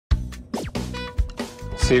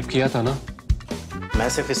Save किया था ना? मैं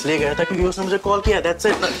सिर्फ इसलिए गया था क्योंकि उसने मुझे कॉल किया, that's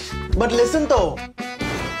it. But listen though.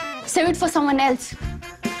 Save it for someone else.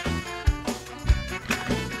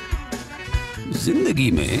 जिंदगी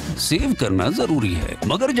में सेव करना जरूरी है,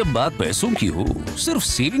 मगर जब बात पैसों की हो सिर्फ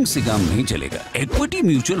सेविंग से काम नहीं चलेगा। इक्विटी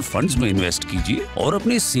म्यूचुअल फंड्स में इन्वेस्ट कीजिए और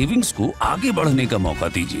अपने सेविंग्स को आगे बढ़ने का मौका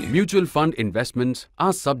दीजिए। Mutual fund investments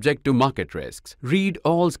are subject to market risks. Read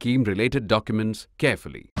all scheme related documents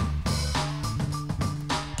carefully.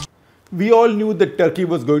 We all knew that Turkey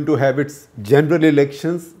was going to have its general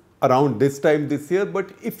elections around this time this year, but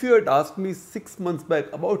if you had asked me 6 months back,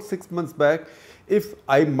 about 6 months back, if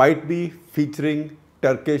I might be featuring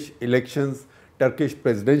Turkish elections, Turkish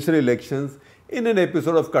presidential elections in an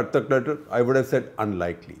episode of Cut The Clutter, I would have said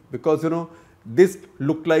unlikely. Because, this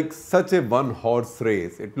looked like such a one-horse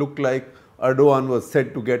race. It looked like Erdogan was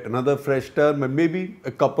set to get another fresh term and maybe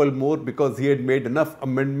a couple more because he had made enough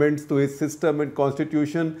amendments to his system and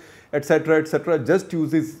constitution, etc., just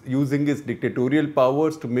using his dictatorial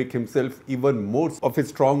powers to make himself even more of a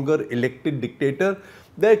stronger elected dictator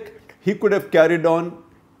that he could have carried on,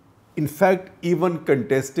 in fact, even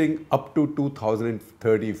contesting up to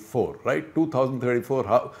 2034, right? 2034,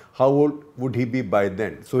 how old would he be by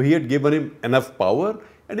then? So he had given him enough power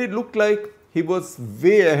and it looked like he was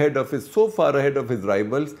way ahead of so far ahead of his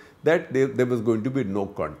rivals that there was going to be no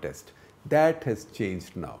contest. That has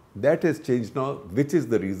changed now. That has changed now, which is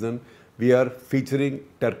the reason we are featuring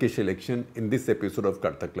Turkish election in this episode of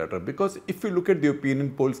Cut The Clutter. Because if you look at the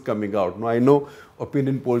opinion polls coming out, now I know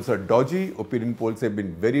opinion polls are dodgy. Opinion polls have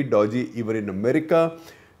been very dodgy even in America.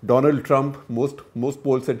 Donald Trump, most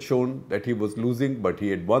polls had shown that he was losing, but he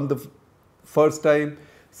had won the first time.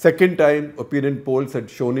 Second time, opinion polls had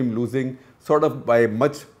shown him losing sort of by a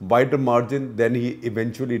much wider margin than he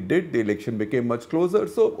eventually did. The election became much closer.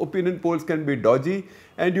 So opinion polls can be dodgy.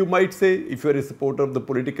 And you might say, if you're a supporter of the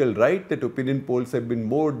political right, that opinion polls have been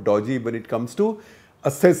more dodgy when it comes to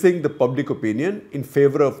assessing the public opinion in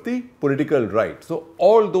favor of the political right. So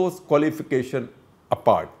all those qualifications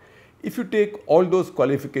apart, if you take all those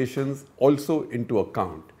qualifications also into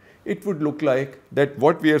account, it would look like that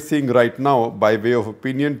what we are seeing right now by way of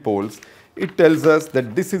opinion polls, it tells us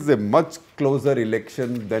that this is a much closer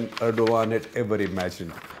election than Erdogan had ever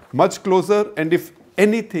imagined. Much closer, and if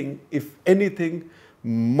anything,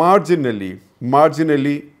 marginally,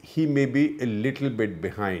 he may be a little bit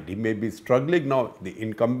behind. He may be struggling now. The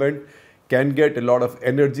incumbent can get a lot of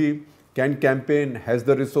energy, can campaign, has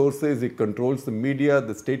the resources, he controls the media,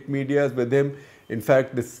 the state media is with him. In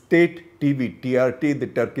fact, the state TV, TRT, the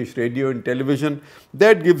Turkish radio and television,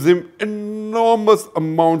 that gives him enormous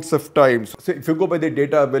amounts of time. So if you go by the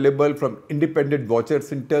data available from independent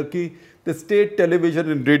watchers in Turkey, the state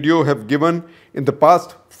television and radio have given in the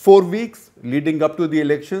past 4 weeks leading up to the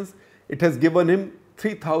elections, it has given him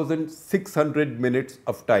 3,600 minutes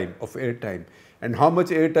of time, of airtime. And how much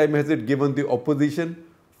airtime has it given the opposition?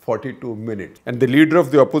 42 minutes. And the leader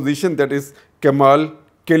of the opposition, that is Kemal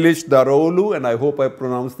Kiliçdaroğlu, and I hope I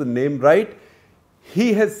pronounced the name right,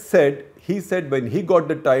 he said when he got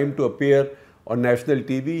the time to appear on national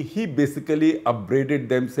TV, he basically upbraided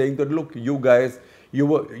them saying that, look, you guys,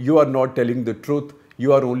 you are not telling the truth,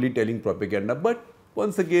 you are only telling propaganda. But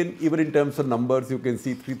once again, even in terms of numbers, you can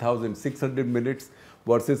see 3,600 minutes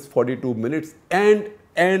versus 42 minutes, and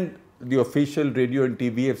the official radio and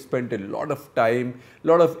TV have spent a lot of time,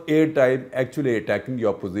 lot of airtime actually attacking the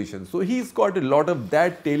opposition. So he's got a lot of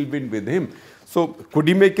that tailwind with him. So could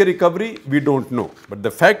he make a recovery? We don't know. But the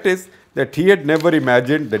fact is that he had never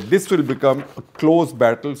imagined that this will become a close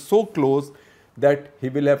battle, so close that he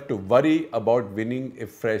will have to worry about winning a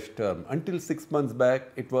fresh term. Until 6 months back,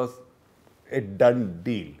 it was a done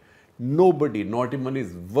deal. Nobody, not even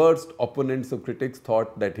his worst opponents or critics,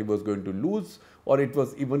 thought that he was going to lose, or it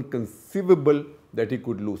was even conceivable that he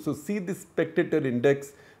could lose. So see this Spectator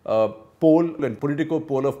Index poll and Politico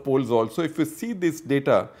poll of polls also. If you see this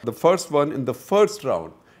data, the first one in the first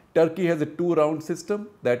round, Turkey has a 2-round system.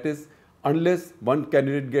 That is, unless one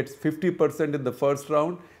candidate gets 50% in the first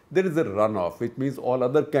round, there is a runoff, which means all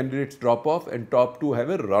other candidates drop off and top 2 have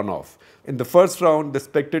a runoff. In the first round, the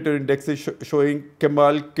Spectator Index is showing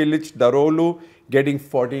Kemal Kiliçdaroğlu getting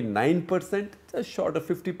 49%, just short of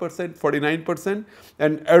 50%, 49%,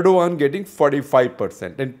 and Erdogan getting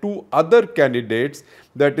 45%. And 2 other candidates,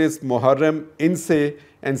 that is Muharrem İnce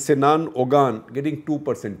and Sinan Ogan, getting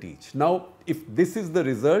 2% each. Now, if this is the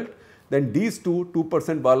result, then these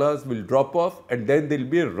 2% walas will drop off and then there will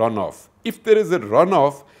be a runoff. If there is a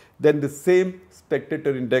runoff, then the same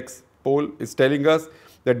Spectator Index poll is telling us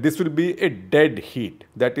that this will be a dead heat.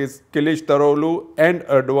 That is Kiliçdaroğlu and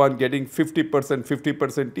Erdogan getting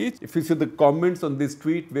 50% each. If you see the comments on this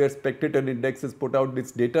tweet where Spectator Index has put out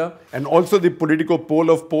this data, and also the Politico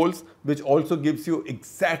poll of polls, which also gives you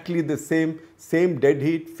exactly the same dead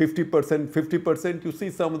heat, 50%. You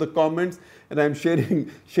see some of the comments, and I'm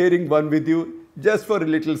sharing one with you just for a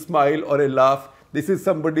little smile or a laugh. This is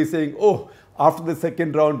somebody saying, oh, after the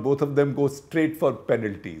second round, both of them go straight for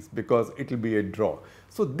penalties because it will be a draw.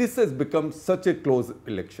 So this has become such a close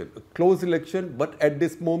election, but at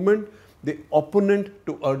this moment, the opponent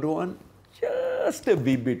to Erdogan just a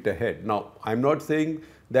wee bit ahead. Now, I'm not saying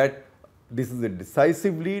that this is a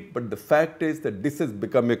decisive lead, but the fact is that this has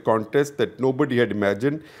become a contest that nobody had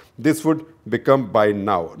imagined this would become by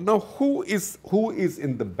now. Now, who is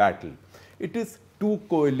in the battle? It is two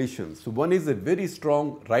coalitions. So one is a very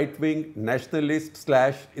strong right-wing nationalist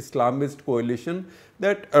 / Islamist coalition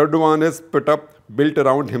that Erdogan has built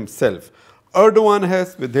around himself. Erdogan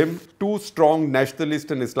has with him two strong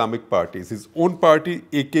nationalist and Islamic parties. His own party,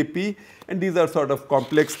 AKP, and these are sort of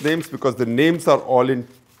complex names because the names are all in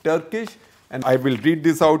Turkish, and I will read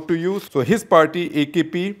this out to you. So his party,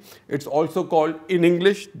 AKP, it's also called in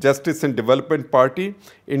English, Justice and Development Party.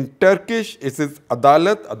 In Turkish, it is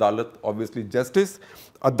Adalet obviously justice,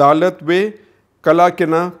 Adalet ve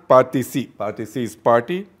Kalakina Partisi. Partisi is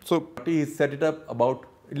party. So he set it up about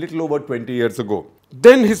a little over 20 years ago.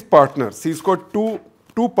 Then his partners, he's got two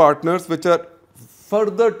partners which are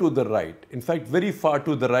further to the right, in fact very far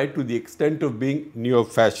to the right to the extent of being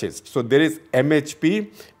neo-fascist. So there is MHP,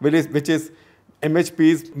 which is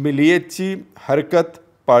MHP's Milliyetçi Hareket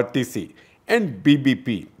Partisi, and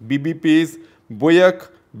BBP. BBP is Büyük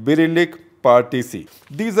Birlik Partisi.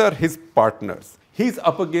 These are his partners. He's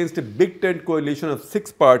up against a big tent coalition of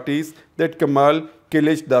 6 parties that Kemal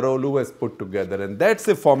Kiliçdaroğlu has put together, and that's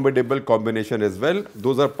a formidable combination as well.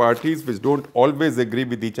 Those are parties which don't always agree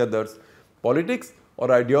with each other's politics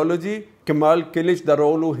or ideology. Kemal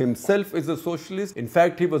Kiliçdaroğlu himself is a socialist. In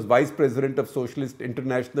fact, he was vice president of Socialist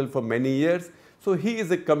International for many years. So he is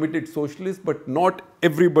a committed socialist, but not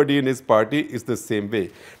everybody in his party is the same way.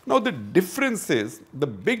 Now the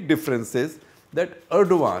big difference is that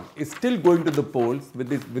Erdogan is still going to the polls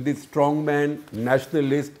with his strongman,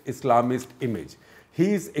 nationalist, Islamist image.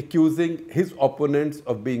 He is accusing his opponents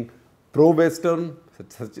of being pro-Western,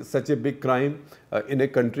 such a big crime in a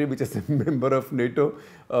country which is a member of NATO,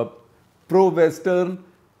 pro-Western,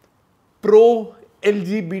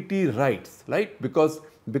 pro-LGBT rights, right? Because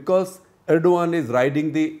Erdogan is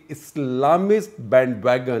riding the Islamist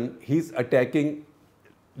bandwagon, he's attacking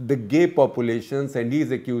the gay populations and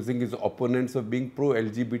he's accusing his opponents of being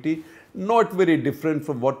pro-LGBT, not very different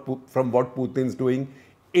from what Putin's doing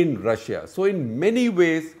in Russia. So in many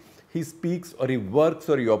ways, he speaks or he works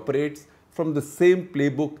or he operates from the same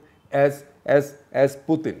playbook as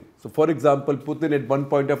Putin. So for example, Putin at one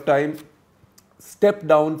point of time stepped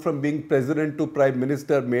down from being president to prime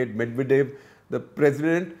minister, made Medvedev the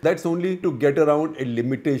president. That's only to get around a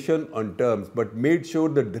limitation on terms, but made sure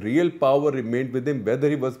that the real power remained with him whether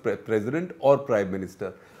he was president or prime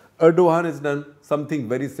minister. Erdogan has done something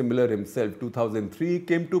very similar himself. 2003 he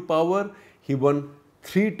came to power, he won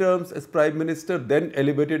 3 terms as prime minister, then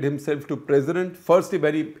elevated himself to president. First,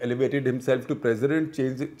 when he elevated himself to president,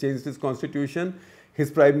 changed his constitution. His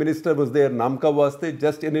prime minister was there, Namka Vaste,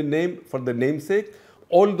 just in a name, for the namesake.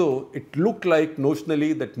 Although it looked like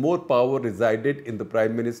notionally that more power resided in the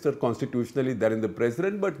prime minister constitutionally than in the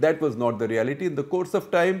president, but that was not the reality. In the course of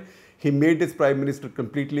time, he made his prime minister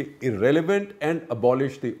completely irrelevant and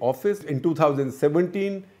abolished the office. In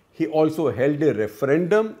 2017, he also held a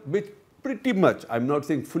referendum which pretty much, I'm not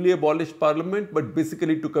saying fully abolished parliament, but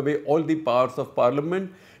basically took away all the powers of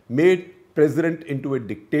parliament, made president into a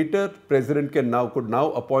dictator. President could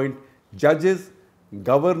now appoint judges,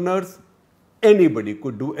 governors, anybody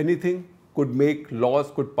could do anything, could make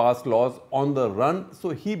laws, could pass laws on the run.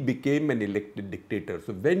 So he became an elected dictator.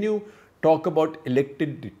 So when you talk about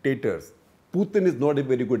elected dictators, Putin is not a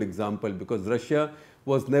very good example because Russia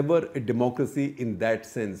was never a democracy in that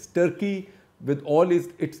sense. Turkey, with all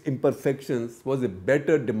its imperfections, was a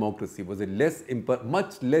better democracy, was a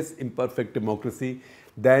much less imperfect democracy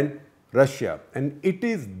than Russia. And it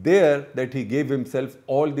is there that he gave himself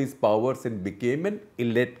all these powers and became an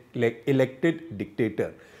elected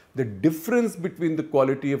dictator. The difference between the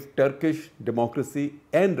quality of Turkish democracy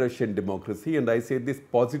and Russian democracy, and I say this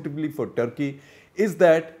positively for Turkey, is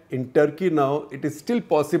that in Turkey now it is still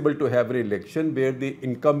possible to have an election where the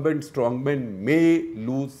incumbent strongman may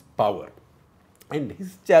lose power. And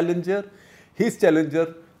his challenger,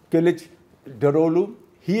 Kiliçdaroğlu,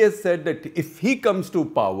 he has said that if he comes to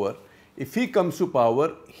power, If he comes to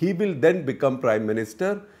power, he will then become Prime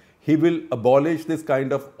Minister. He will abolish this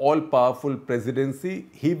kind of all-powerful presidency.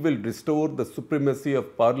 He will restore the supremacy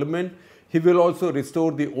of parliament. He will also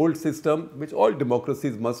restore the old system, which all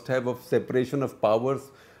democracies must have, of separation of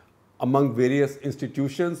powers among various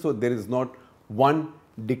institutions. So there is not one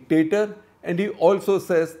dictator. And he also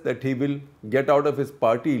says that he will get out of his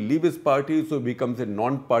party, leave his party, so he becomes a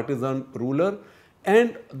non-partisan ruler.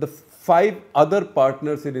 And the 5 other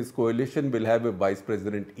partners in his coalition will have a vice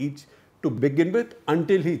president each to begin with,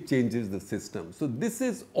 until he changes the system. So this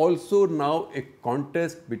is also now a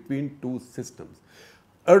contest between two systems.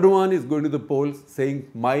 Erdogan is going to the polls saying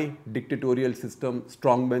my dictatorial system,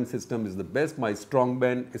 strongman system is the best. My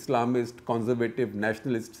strongman, Islamist, conservative,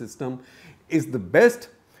 nationalist system is the best.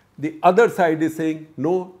 The other side is saying,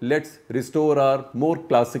 no, let's restore our more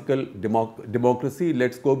classical democracy.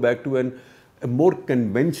 Let's go back to a more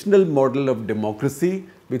conventional model of democracy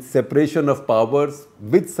with separation of powers,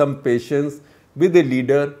 with some patience, with a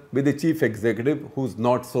leader, with a chief executive who's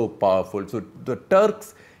not so powerful. So the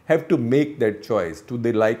Turks have to make that choice. Do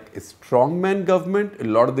they like a strongman government? A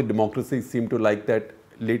lot of the democracies seem to like that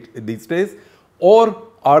these days. Or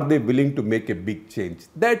are they willing to make a big change?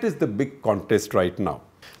 That is the big contest right now.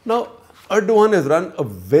 Now, Erdogan has run a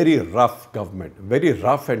very rough government, very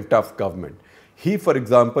rough and tough government. He, for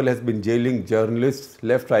example, has been jailing journalists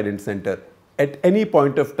left, right and center. At any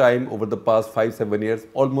point of time over the past 5-7 years,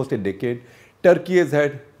 almost a decade, Turkey has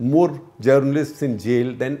had more journalists in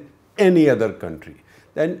jail than any other country.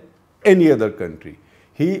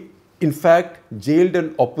 He, in fact, jailed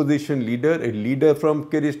an opposition leader, a leader from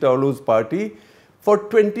Kılıçdaroğlu's party, for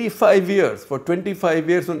 25 years. For 25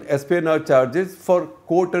 years on espionage charges for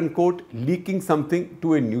quote-unquote leaking something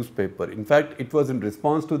to a newspaper. In fact, it was in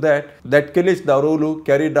response to that Kılıçdaroğlu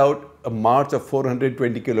carried out a march of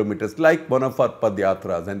 420 kilometers, like one of our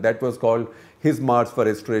Padyatras, and that was called his March for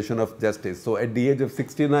Restoration of Justice. So at the age of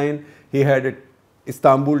 69, he had a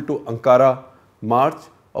Istanbul to Ankara march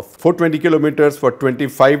of 420 kilometers for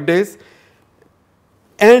 25 days,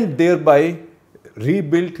 and thereby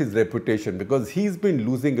rebuilt his reputation, because he's been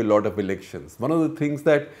losing a lot of elections. One of the things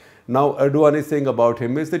that now Erdogan is saying about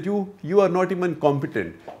him is that you are not even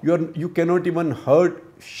competent. You cannot even herd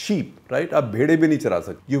sheep, right?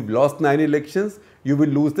 You've lost 9 elections, you will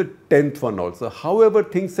lose the 10th one also. However,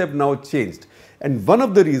 things have now changed. And one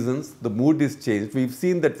of the reasons the mood is changed, we've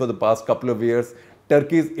seen that for the past couple of years,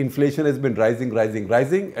 Turkey's inflation has been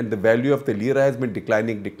rising, and the value of the lira has been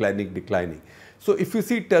declining. So if you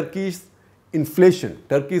see Turkey's inflation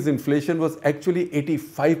was actually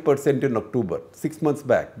 85% in October, 6 months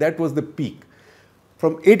back. That was the peak.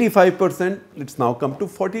 From 85%, it's now come to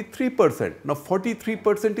 43%. Now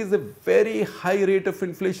 43% is a very high rate of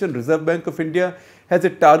inflation. Reserve Bank of India has a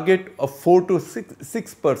target of 4 to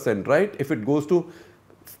 6%, right? If it goes to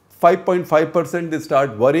 5.5%, they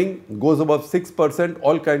start worrying. Goes above 6%,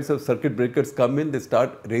 all kinds of circuit breakers come in, they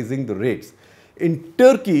start raising the rates. In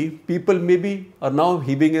Turkey, people maybe are now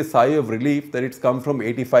heaving a sigh of relief that it's come from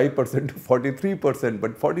 85% to 43%,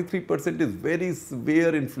 but 43% is very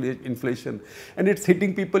severe inflation, and it's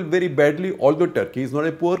hitting people very badly, although Turkey is not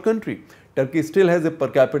a poor country. Turkey still has a per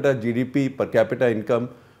capita GDP, per capita income,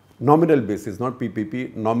 nominal basis, not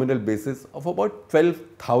PPP, nominal basis of about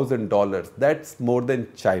 $12,000. That's more than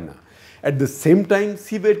China. At the same time,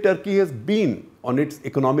 see where Turkey has been on its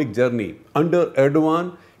economic journey. Under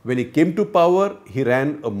Erdogan, when he came to power, he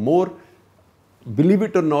ran a more, believe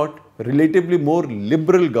it or not, relatively more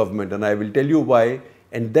liberal government, and I will tell you why.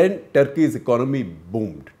 And then Turkey's economy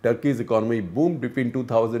boomed. Turkey's economy boomed between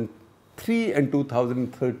 2003 and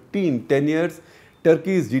 2013, 10 years.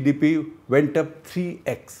 Turkey's GDP went up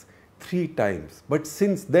 3x, 3 times. But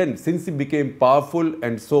since then, since he became powerful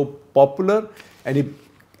and so popular, and he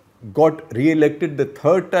got re-elected the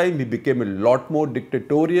 3rd time, he became a lot more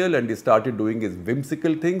dictatorial, and he started doing his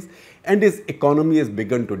whimsical things, and his economy has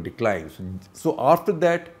begun to decline. So after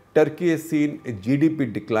that, Turkey has seen a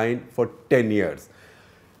GDP decline for 10 years.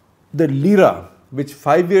 The lira, which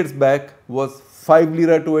 5 years back was 5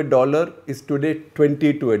 lira to a dollar, is today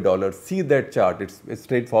 20 to a dollar. See that chart, it's a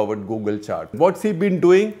straightforward Google chart. What's he been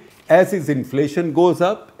doing? As his inflation goes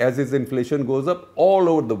up, all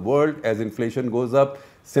over the world, as inflation goes up,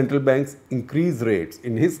 central banks increase rates.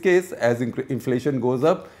 In his case, as inflation goes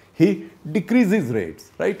up, he decreases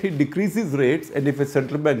rates, right? He decreases rates, and if a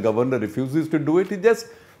central bank governor refuses to do it, he just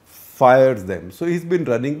fires them. So he's been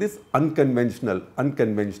running this unconventional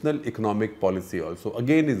economic policy also.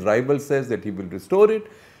 Again, his rival says that he will restore it.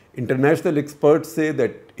 International experts say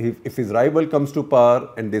that if his rival comes to power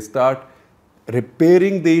and they start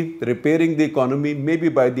repairing the economy. Maybe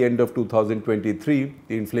by the end of 2023,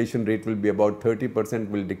 the inflation rate will be about 30%,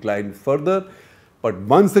 will decline further. But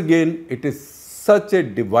once again, it is such a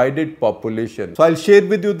divided population. So I'll share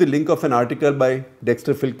with you the link of an article by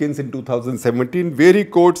Dexter Filkins in 2017, where he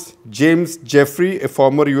quotes James Jeffrey, a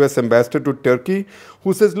former US ambassador to Turkey,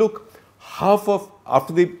 who says, look,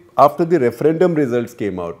 after the referendum results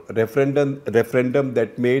came out, referendum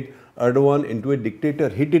that made Erdogan into a dictator,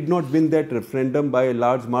 he did not win that referendum by a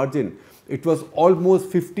large margin. It was almost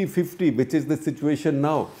 50-50, which is the situation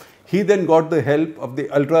now. He then got the help of the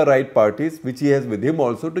ultra-right parties, which he has with him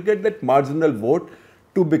also, to get that marginal vote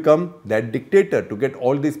to become that dictator, to get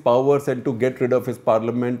all these powers and to get rid of his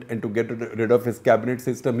parliament and to get rid of his cabinet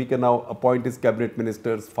system. He can now appoint his cabinet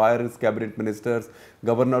ministers, fire his cabinet ministers,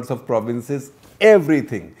 governors of provinces,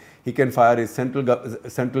 everything. He can fire his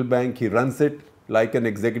central bank. He runs it like an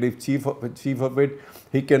executive chief of it.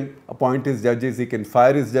 He can appoint his judges. He can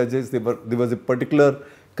fire his judges. There was a particular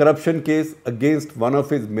corruption case against one of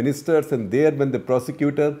his ministers, and there when the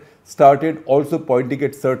prosecutor started also pointing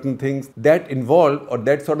at certain things that involved or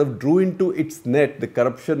that sort of drew into its net, the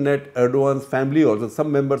corruption net, Erdogan's family also,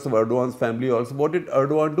 some members of Erdogan's family also. What did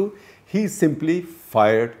Erdogan do? He simply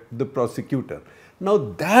fired the prosecutor. Now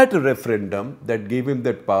that referendum that gave him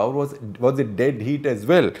that power was a dead heat as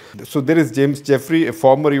well. So there is James Jeffrey, a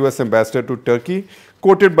former US ambassador to Turkey,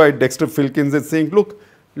 quoted by Dexter Filkins as saying,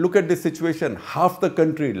 look at this situation. Half the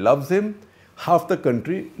country loves him, half the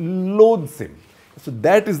country loathes him. So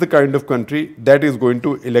that is the kind of country that is going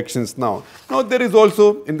to elections now. Now there is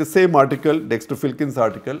also in the same article, Dexter Filkins'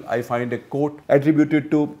 article, I find a quote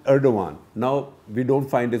attributed to Erdogan. Now we don't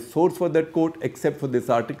find a source for that quote except for this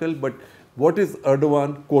article, but what is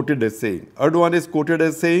Erdogan quoted as saying? Erdogan is quoted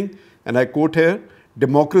as saying, and I quote here,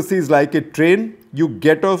 democracy is like a train, you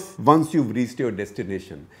get off once you've reached your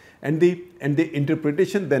destination. And the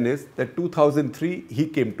interpretation then is that 2003 he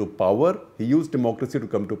came to power, he used democracy to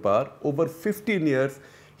come to power. Over 15 years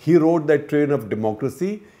he rode that train of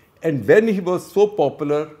democracy, and when he was so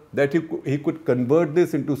popular that he could convert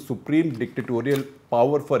this into supreme dictatorial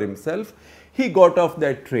power for himself, he got off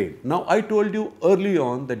that train. Now I told you early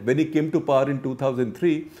on that when he came to power in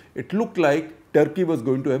 2003, it looked like Turkey was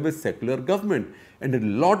going to have a secular government, and a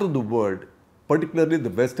lot of the world, particularly the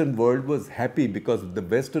Western world, was happy because the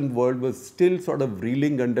Western world was still sort of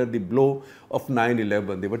reeling under the blow of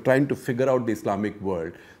 9/11. They were trying to figure out the Islamic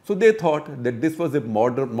world. So they thought that this was a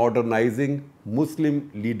modernizing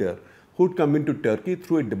Muslim leader who would come into Turkey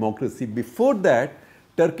through a democracy. Before that,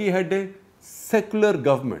 Turkey had a secular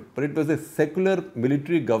government, but it was a secular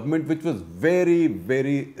military government which was very,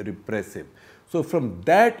 very repressive. So from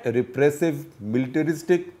that repressive,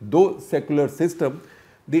 militaristic, though secular system,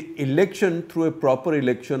 the election through a proper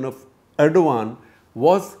election of Erdogan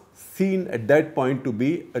was seen at that point to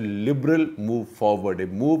be a liberal move forward, a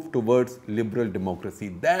move towards liberal democracy.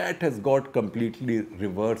 That has got completely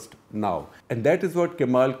reversed now. And that is what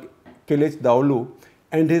Kemal Kiliçdaroğlu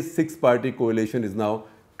and his six-party coalition is now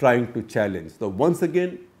trying to challenge. So once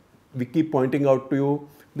again, we keep pointing out to you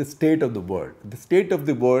the state of the world. The state of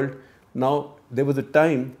the world now, there was a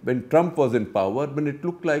time when Trump was in power when it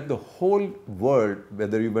looked like the whole world,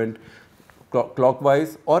 whether you went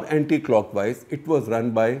clockwise or anti-clockwise, it was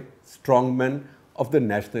run by strongmen of the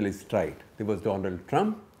nationalist right. There was Donald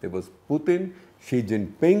Trump, there was Putin, Xi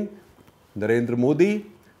Jinping, Narendra Modi,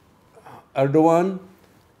 Erdogan,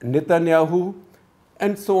 Netanyahu,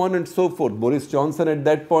 and so on and so forth. Boris Johnson at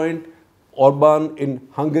that point, Orban in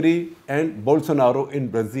Hungary, and Bolsonaro in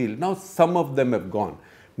Brazil. Now some of them have gone.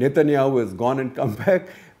 Netanyahu has gone and come back.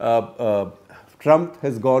 Trump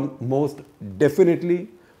has gone most definitely.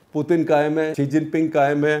 Putin कायम है, Xi Jinping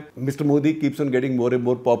कायम है. Mr. Modi keeps on getting more and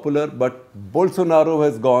more popular, but Bolsonaro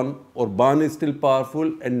has gone. Orban is still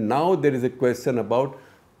powerful, and now there is a question about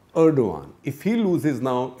Erdogan. If he loses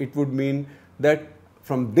now, it would mean that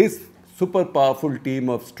from this super powerful team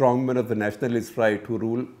of strongmen of the nationalist right who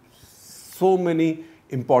rule so many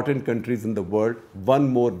important countries in the world, one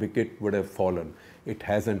more wicket would have fallen. It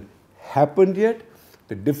hasn't happened yet.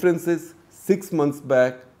 The difference is 6 months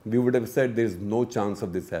back, we would have said there is no chance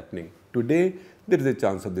of this happening. Today, there is a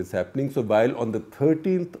chance of this happening. So while on the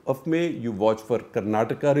 13th of May, you watch for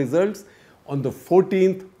Karnataka results, on the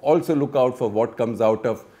 14th, also look out for what comes out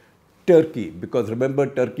of Turkey. Because remember,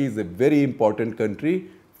 Turkey is a very important country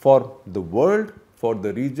for the world, for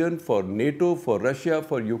the region, for NATO, for Russia,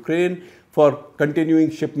 for Ukraine, for continuing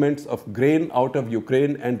shipments of grain out of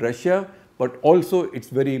Ukraine and Russia. But also it's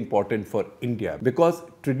very important for India because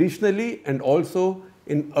traditionally and also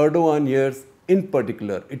in Erdogan years, in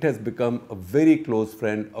particular, it has become a very close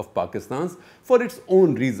friend of Pakistan's for its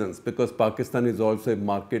own reasons, because Pakistan is also a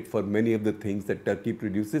market for many of the things that Turkey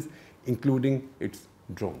produces, including its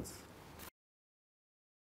drones.